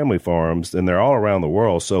they're family farms, and they're all around the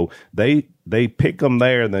world. So they pick them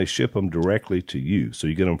there and they ship them directly to you. So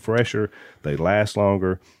you get them fresher, they last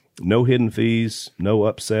longer. No hidden fees, no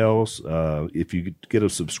upsells. If you get a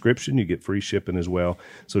subscription, you get free shipping as well.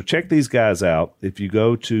 So check these guys out. If you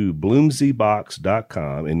go to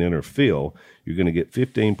bloomsybox.com and enter Phil, you're going to get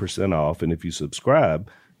 15% off. And if you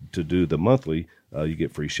subscribe to do the monthly, you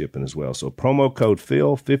get free shipping as well. So promo code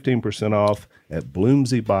Phil, 15% off at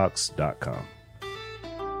bloomsybox.com.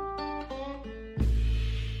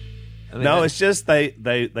 It's just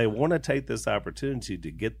they want to take this opportunity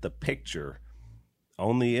to get the picture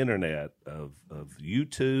on the internet of you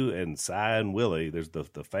two and Cy and Willie. There's the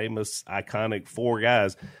famous iconic four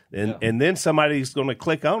guys, and then somebody's going to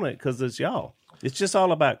click on it because it's y'all. It's just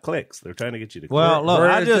all about clicks. They're trying to get you to click. Well, look,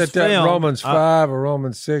 I just filmed Romans 5 or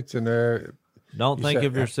Romans 6 in there. Don't think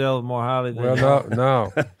of yourself more highly than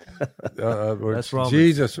no. That's Romans.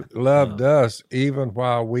 Jesus loved us even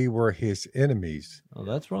while we were his enemies. Oh,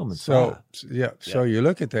 that's Romans 5. So you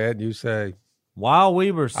look at that and you say, while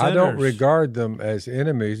we were sinners. I don't regard them as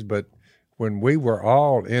enemies, but when we were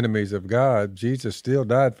all enemies of God, Jesus still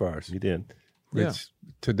died for us. He did.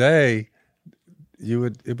 Today,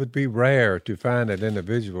 it would be rare to find an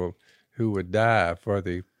individual who would die for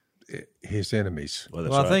his enemies.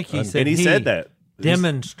 Well, I think he said that.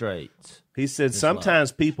 Demonstrates. He said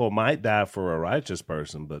sometimes people might die for a righteous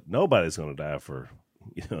person, but nobody's going to die for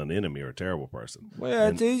an enemy or a terrible person. Well,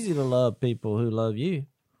 it's easy to love people who love you.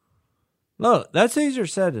 Look, that's easier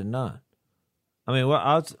said than done. I mean,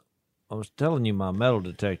 I was telling you my metal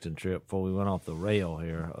detecting trip before we went off the rail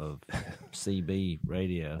here of CB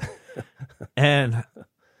radio. And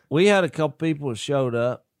we had a couple people who showed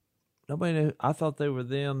up. Nobody knew. I thought they were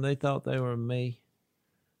them. They thought they were me.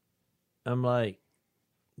 I'm like,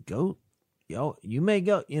 go, y'all, you may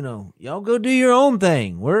go, y'all go do your own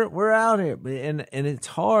thing. We're out here. And it's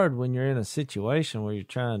hard when you're in a situation where you're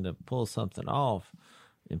trying to pull something off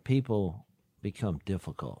and people become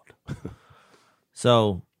difficult.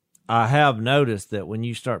 So I have noticed that when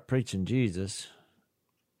you start preaching Jesus,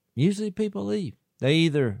 usually people leave. They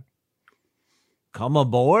either come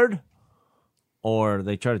aboard or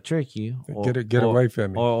they try to trick you. Or, get away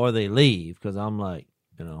from me. Or they leave because I'm like,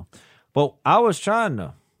 But I was trying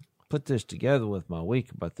to put this together with my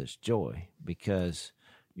week about this joy because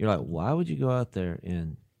you're like, why would you go out there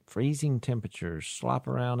in freezing temperatures, slop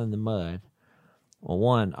around in the mud? Well,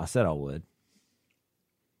 one, I said I would.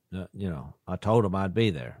 I told them I'd be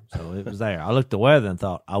there, so it was there. I looked at the weather and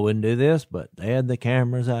thought I wouldn't do this, but they had the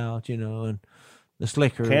cameras out, and the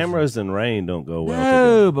slickers. Cameras and rain don't go well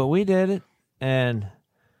together. No, but we did it.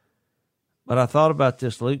 But I thought about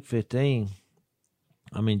this Luke 15.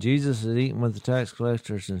 I mean, Jesus is eating with the tax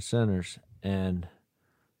collectors and sinners, and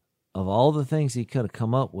of all the things he could have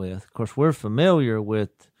come up with, of course, we're familiar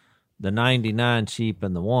with the 99 sheep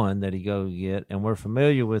and the one that he go get, and we're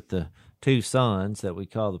familiar with the 2 sons that we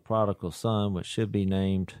call the prodigal son, which should be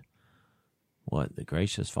named, the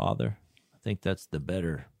gracious father? I think that's the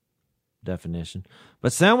better definition.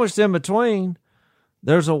 But sandwiched in between,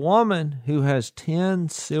 there's a woman who has 10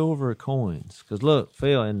 silver coins. Because look,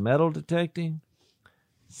 Phil, in metal detecting,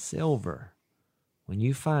 silver. When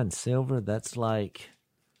you find silver, that's like...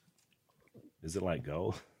 Is it like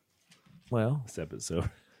gold? Well... Except it's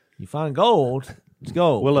silver. You find gold, it's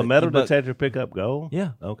gold. Will a metal detector pick up gold?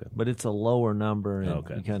 Yeah. Okay. But it's a lower number, and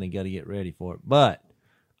you kind of got to get ready for it. But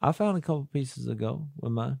I found a couple pieces of gold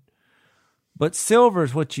with mine. But silver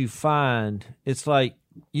is what you find. It's like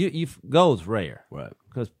gold's rare. Right.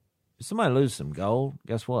 Because if somebody loses some gold,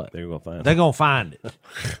 guess what? They're going to find it. They're going to find it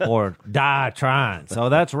or die trying. So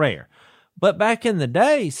that's rare. But back in the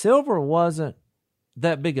day, silver wasn't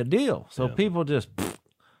that big a deal. So people just,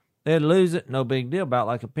 they'd lose it, no big deal, about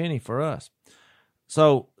like a penny for us.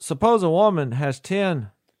 So suppose a woman has 10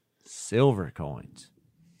 silver coins.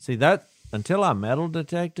 See, that, until I metal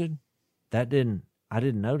detected, I didn't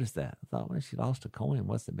notice that. I thought, well, she lost a coin.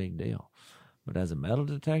 What's the big deal? But as a metal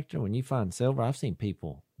detector, when you find silver, I've seen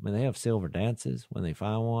people, they have silver dances when they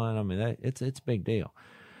find one. It's a big deal.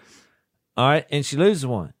 All right, and she loses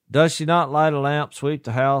one. Does she not light a lamp, sweep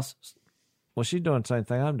the house? Well, she's doing the same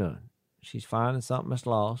thing I'm doing. She's finding something that's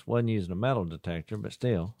lost. Wasn't using a metal detector, but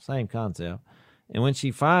still, same concept. And when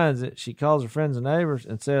she finds it, she calls her friends and neighbors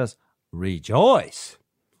and says, rejoice.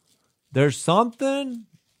 There's something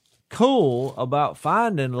cool about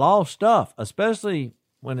finding lost stuff, especially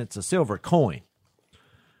when it's a silver coin.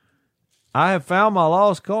 I have found my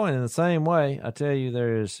lost coin in the same way. I tell you,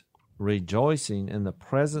 there is rejoicing in the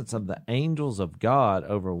presence of the angels of God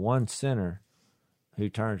over one sinner who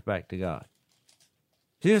turns back to God.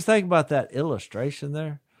 Did you just think about that illustration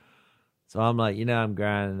there? So I'm like, I'm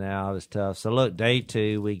grinding out. It's tough. So look, day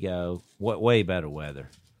 2, we go. Way better weather.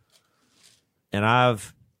 And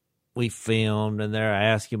we filmed, and they're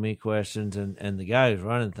asking me questions, and the guy who's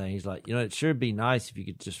running the thing, he's like, it sure be nice if you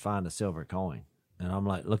could just find a silver coin. And I'm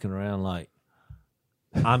like looking around like,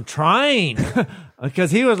 I'm trying.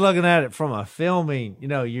 Because he was looking at it from a filming,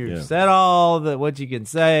 you've said all what you can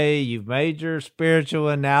say, you've made your spiritual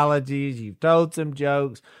analogies, you've told some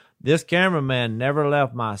jokes. This cameraman never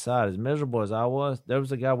left my side. As miserable as I was, there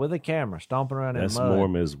was a guy with a camera stomping around in mud. That's more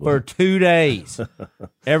miserable. For 2 days.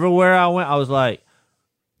 Everywhere I went, I was like,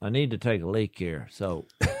 I need to take a leak here, so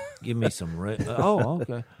give me some... Oh,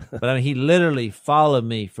 okay. But he literally followed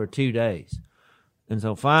me for 2 days. And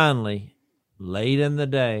so finally, late in the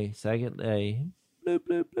day, second day, bloop,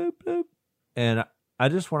 bloop, bloop, bloop. And I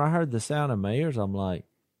just, when I heard the sound of Mayors, I'm like,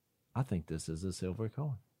 I think this is a silver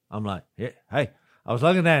coin. I'm like, hey, I was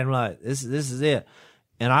looking at him like, this is it.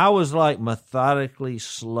 And I was like methodically,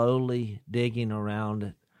 slowly digging around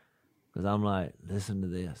it. Because I'm like, listen to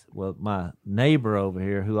this. Well, my neighbor over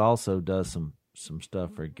here, who also does some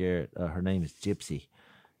stuff for Garrett, her name is Gypsy.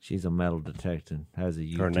 She's a metal detector and has a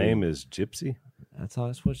YouTube. Her name is Gypsy? That's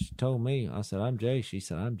what she told me. I said, I'm Jase. She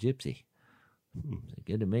said, I'm Gypsy. Said,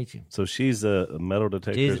 good to meet you. So she's a metal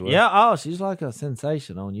detector as well? Yeah, she's like a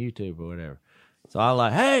sensation on YouTube or whatever. So I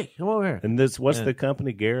like, hey, come over here. And what's the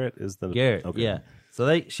company? Garrett is the... Garrett, okay. yeah.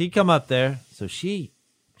 So she come up there. So she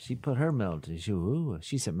put her metal detector.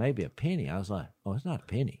 She said, maybe a penny. I was like, oh, it's not a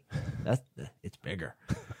penny. It's bigger.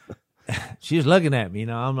 She was looking at me,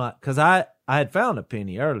 I'm like, because I had found a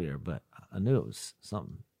penny earlier, but I knew it was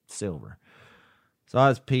something silver. So I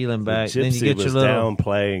was peeling back. Gypsy then you get was your little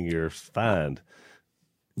downplaying your find.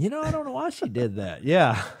 I don't know why she did that.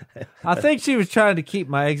 Yeah. I think she was trying to keep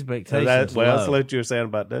my expectations low. That's what you were saying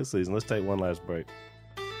about duck season. Let's take one last break.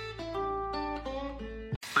 The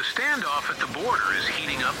standoff at the border is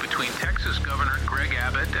heating up between Texas Governor Greg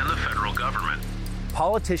Abbott and the federal government.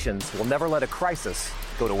 Politicians will never let a crisis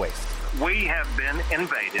go to waste. We have been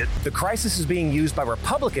invaded. The crisis is being used by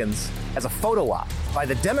Republicans as a photo op, by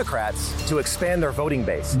the Democrats to expand their voting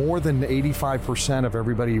base. More than 85% of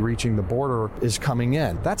everybody reaching the border is coming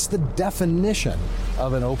in. That's the definition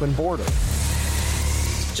of an open border.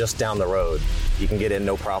 Just down the road, you can get in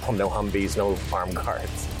no problem, no Humvees, no armed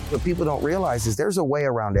guards. What people don't realize is there's a way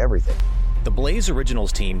around everything. The Blaze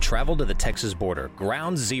Originals team traveled to the Texas border,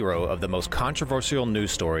 ground zero of the most controversial news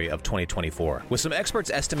story of 2024. With some experts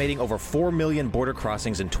estimating over 4 million border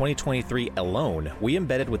crossings in 2023 alone, we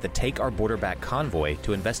embedded with the Take Our Border Back convoy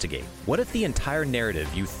to investigate. What if the entire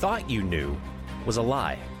narrative you thought you knew was a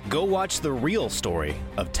lie? Go watch the real story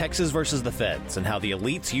of Texas versus the feds and how the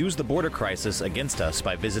elites use the border crisis against us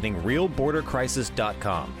by visiting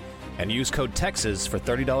realbordercrisis.com. And use code TEXAS for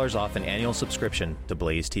 $30 off an annual subscription to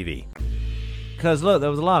Blaze TV. Because, look, there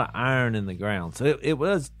was a lot of iron in the ground, so it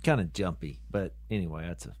was kind of jumpy. But anyway,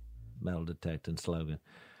 that's a metal detecting slogan.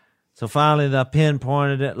 So finally, I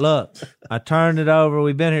pinpointed it. Look, I turned it over.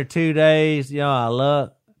 We've been here 2 days. I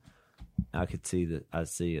look. I could see that. I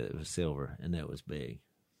see it was silver, and it was big.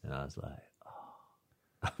 And I was like,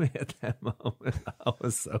 I mean, at that moment, I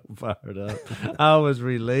was so fired up. I was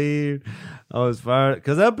relieved. I was fired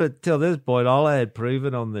because up until this point, all I had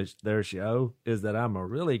proven on their show is that I'm a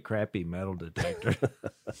really crappy metal detector.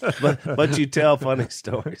 but you tell funny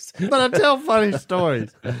stories. But I tell funny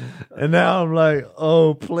stories, and now I'm like,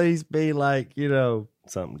 oh, please be like,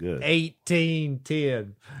 something good.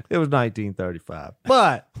 1810. It was 1935,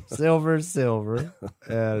 but silver is silver.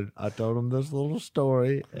 And I told him this little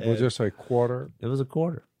story. Was this a quarter? It was a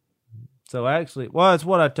quarter. So actually, it's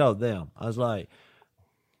what I told them. I was like,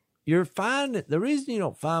 you're finding, the reason you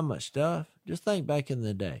don't find much stuff, just think back in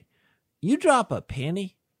the day. You drop a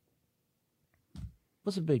penny,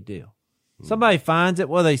 what's a big deal? Somebody finds it,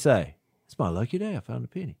 what do they say? It's my lucky day, I found a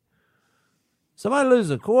penny. Somebody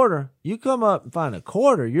loses a quarter, you come up and find a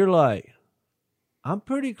quarter, you're like, I'm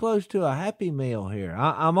pretty close to a Happy Meal here.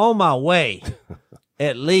 I'm on my way,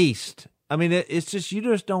 at least. I mean, it's just, you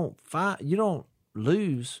don't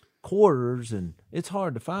lose quarters, and it's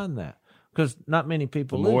hard to find that because not many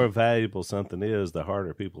people The lose. more valuable something is, the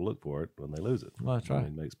harder people look for it when they lose it. Well, that's right. I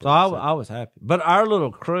mean, it makes So I was happy. But our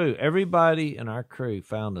little crew, everybody in our crew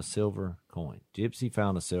found a silver coin. Gypsy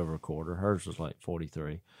found a silver quarter. Hers was like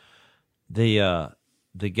 43. The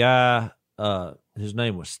guy, his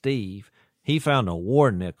name was Steve. He found a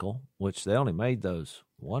war nickel, which they only made those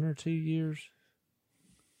 1 or 2 years.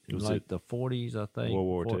 It was like the 40s, I think.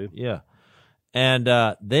 World War II. Yeah. And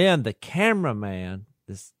then the cameraman,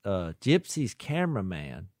 this Gypsy's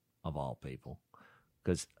cameraman, of all people,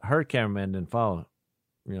 because her cameraman didn't follow,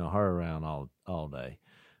 her around all day.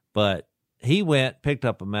 But he picked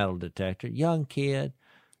up a metal detector, young kid,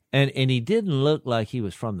 and he didn't look like he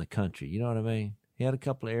was from the country. You know what I mean? He had a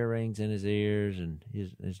couple of earrings in his ears, and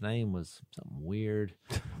his name was something weird.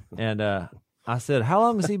 And I said, how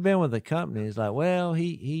long has he been with the company? He's like, well,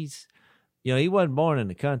 he's, he wasn't born in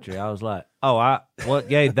the country. I was like, what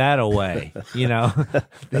gave that away?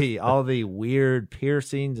 All the weird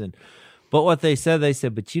piercings but what they said,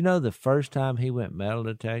 but the first time he went metal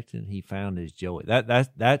detecting, he found his joy.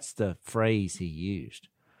 That's the phrase he used.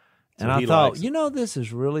 And so I thought, this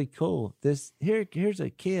is really cool. Here's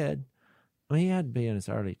a kid. I mean, he had to be in his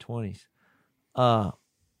early 20s.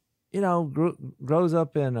 Grows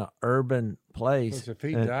up in an urban place. If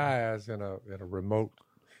he dies in a remote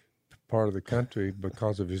part of the country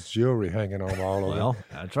because of his jewelry hanging on all over. Well,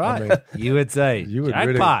 that's right. I mean, you would say, you would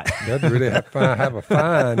jackpot. That'd really have a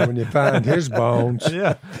fine when you find his bones.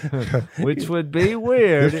 Yeah, which would be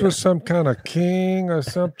weird. This was some kind of king or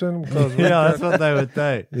something. That's what they would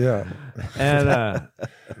think. Yeah. And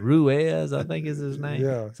Ruiz, I think is his name.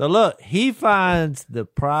 Yeah. So look, he finds the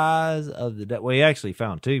prize of the day. Well, he actually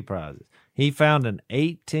found 2 prizes. He found an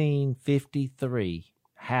 1853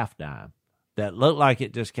 half dime that looked like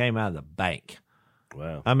it just came out of the bank.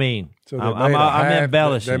 Wow. I mean, so I'm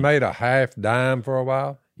embellishing. They made a half dime for a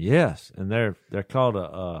while? Yes, and they're called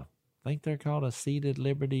I think they're called a seated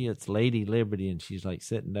Liberty. It's Lady Liberty, and she's like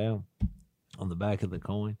sitting down on the back of the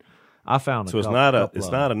coin. I found so it's not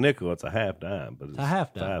a nickel, it's a half dime, but it's a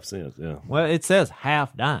half dime. 5 cents, yeah. Well, it says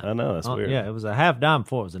half dime. I know, that's weird. Yeah, it was a half dime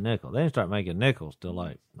before it was a nickel. They didn't start making nickels till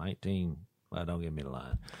like 19. Well, don't give me the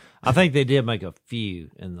line. I think they did make a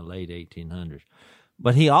few in the late 1800s.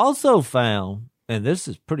 But he also found, and this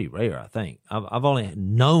is pretty rare, I think. I've only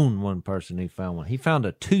known one person who found one. He found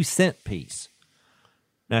a 2-cent piece.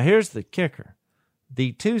 Now, here's the kicker.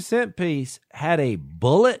 The 2-cent piece had a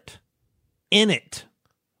bullet in it.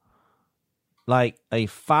 Like a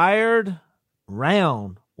fired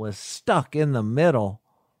round was stuck in the middle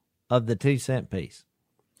of the 2-cent piece.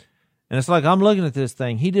 And it's like, I'm looking at this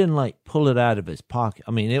thing. He didn't like pull it out of his pocket.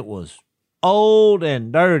 I mean, it was old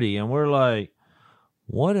and dirty. And we're like,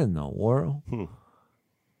 what in the world?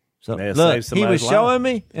 So look, he was showing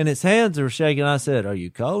me and his hands were shaking. I said, are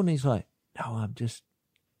you cold? And he's like, no,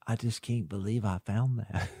 I just can't believe I found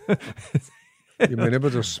that. You mean it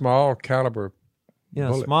was a small caliber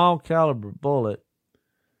bullet? Small caliber bullet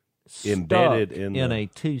embedded in a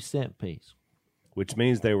 2-cent piece. Which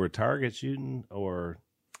means they were target shooting or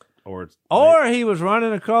he was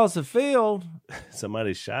running across the field.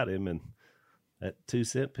 Somebody shot him, and that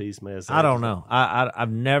 2-cent piece may have saved I don't know.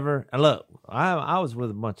 I've never look. I was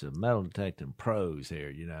with a bunch of metal detecting pros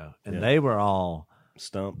here, and they were all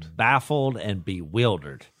stumped, baffled, and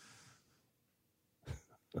bewildered.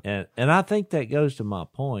 And I think that goes to my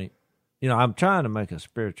point. I'm trying to make a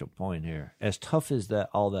spiritual point here. As tough as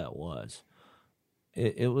all that was,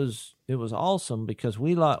 it was awesome because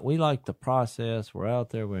we like the process. We're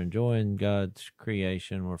out there. We're enjoying God's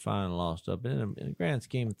creation. We're finding lost stuff. In the grand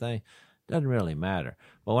scheme of things, it doesn't really matter.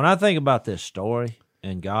 But when I think about this story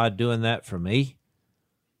and God doing that for me,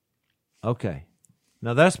 okay,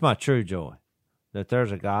 now that's my true joy. That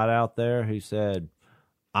there's a God out there who said,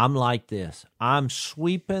 I'm like this. I'm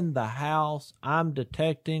sweeping the house. I'm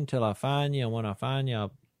detecting till I find you. And when I find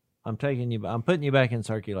you, I'm putting you back in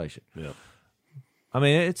circulation. Yeah. I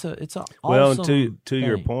mean, it's an awesome well, and to thing.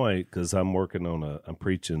 your point, because I'm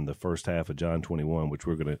preaching the first half of John 21, which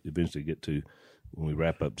we're going to eventually get to when we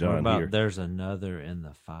wrap up John here. There's another in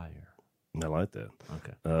the fire. I like that.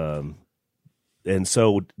 Okay. And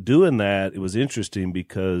so doing that, it was interesting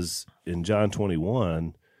because in John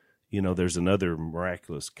 21, there's another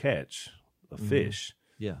miraculous catch, a fish.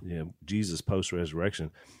 Yeah. Jesus post-resurrection.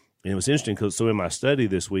 And it was interesting because in my study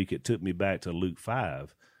this week, it took me back to Luke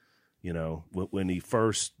 5.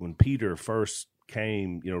 When Peter first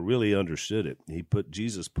came, really understood it.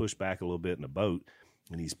 Jesus pushed back a little bit in the boat,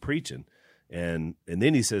 and he's preaching, and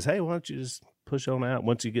then he says, "Hey, why don't you just push on out?"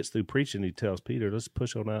 Once he gets through preaching, he tells Peter, "Let's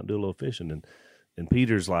push on out and do a little fishing." And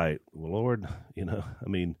Peter's like, "Well, Lord,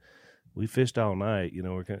 we fished all night.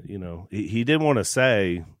 He didn't want to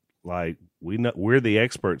say like we're the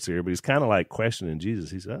experts here, but he's kind of like questioning Jesus.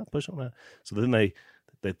 He said, "Push on out." So then they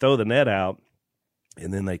throw the net out.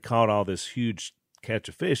 And then they caught all this huge catch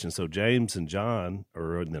of fish. And so James and John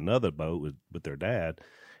are in another boat with their dad,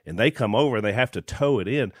 and they come over and they have to tow it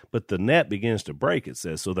in. But the net begins to break, it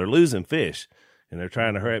says. So they're losing fish, and they're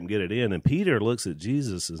trying to hurry up and get it in. And Peter looks at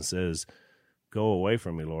Jesus and says, "Go away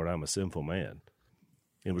from me, Lord, I'm a sinful man."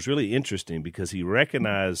 It was really interesting because he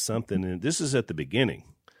recognized something, and this is at the beginning.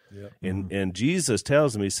 Yep. And Jesus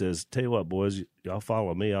tells him, he says, "Tell you what, boys, y'all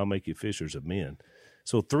follow me, I'll make you fishers of men."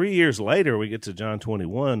 So 3 years later, we get to John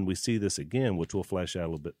 21, we see this again, which we'll flesh out a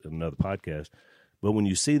little bit in another podcast. But when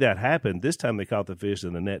you see that happen, this time they caught the fish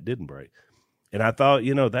and the net didn't break. And I thought,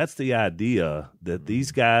 that's the idea, that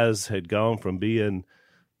these guys had gone from being,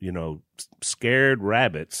 scared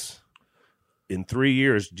rabbits. In 3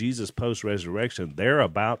 years, Jesus post-resurrection, they're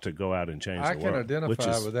about to go out and change the world. I can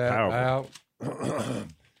identify with that,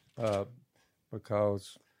 Al,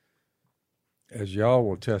 because as y'all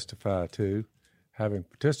will testify to, having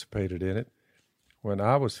participated in it, when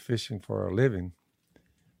I was fishing for a living,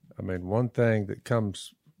 one thing that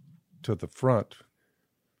comes to the front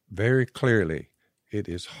very clearly, it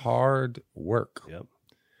is hard work. Yep.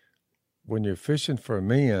 When you're fishing for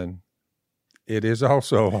men, it is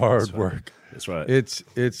also hard work. That's right. It's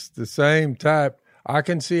the same type. I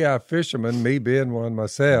can see how fishermen, me being one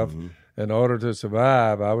myself, in order to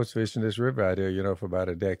survive, I was fishing this river out here, for about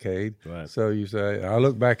a decade. Right. So you say, I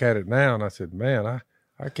look back at it now and I said, man,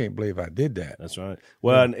 I can't believe I did that. That's right.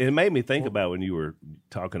 Well, and it made me think about when you were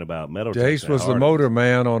talking about metal. Jase was the motor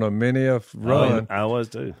man on a mini run. I was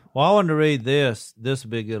too. Well, I wanted to read this. This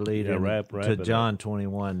would be a good lead wrap to John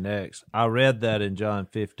 21 next. I read that in John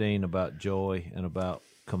 15 about joy and about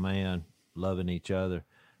command, loving each other.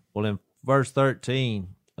 Well, in verse 13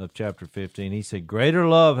 of chapter 15, he said, "Greater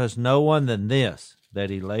love has no one than this, that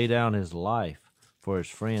he lay down his life for his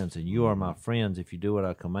friends, and you are my friends if you do what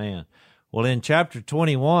I command." Well, in chapter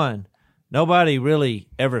 21, nobody really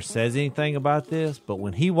ever says anything about this, but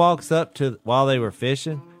when he walks up to while they were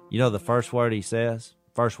fishing, the first word he says,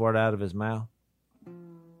 first word out of his mouth?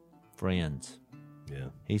 Friends. Yeah.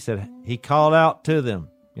 He said, he called out to them.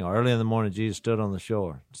 Early in the morning, Jesus stood on the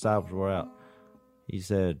shore. Disciples were out. He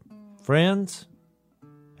said, "Friends,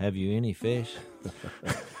 have you any fish?"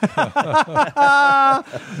 Now,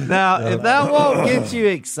 if that won't get you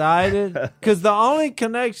excited, because the only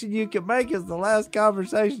connection you can make is the last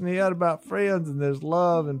conversation he had about friends and there's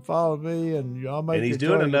love and follow me and I'll make. And he's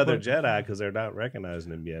doing another Jedi because they're not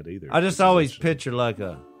recognizing him yet either. I just always picture like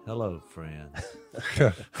a "Hello, friends."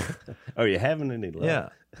 Are you having any luck? Yeah,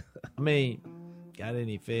 got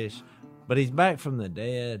any fish? But he's back from the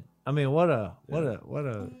dead. What a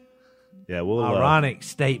we'll ironic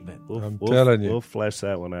statement. I'm telling you. We'll flesh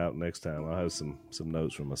that one out next time. I'll have some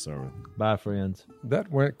notes from my sermon. Bye, friends.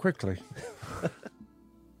 That went quickly.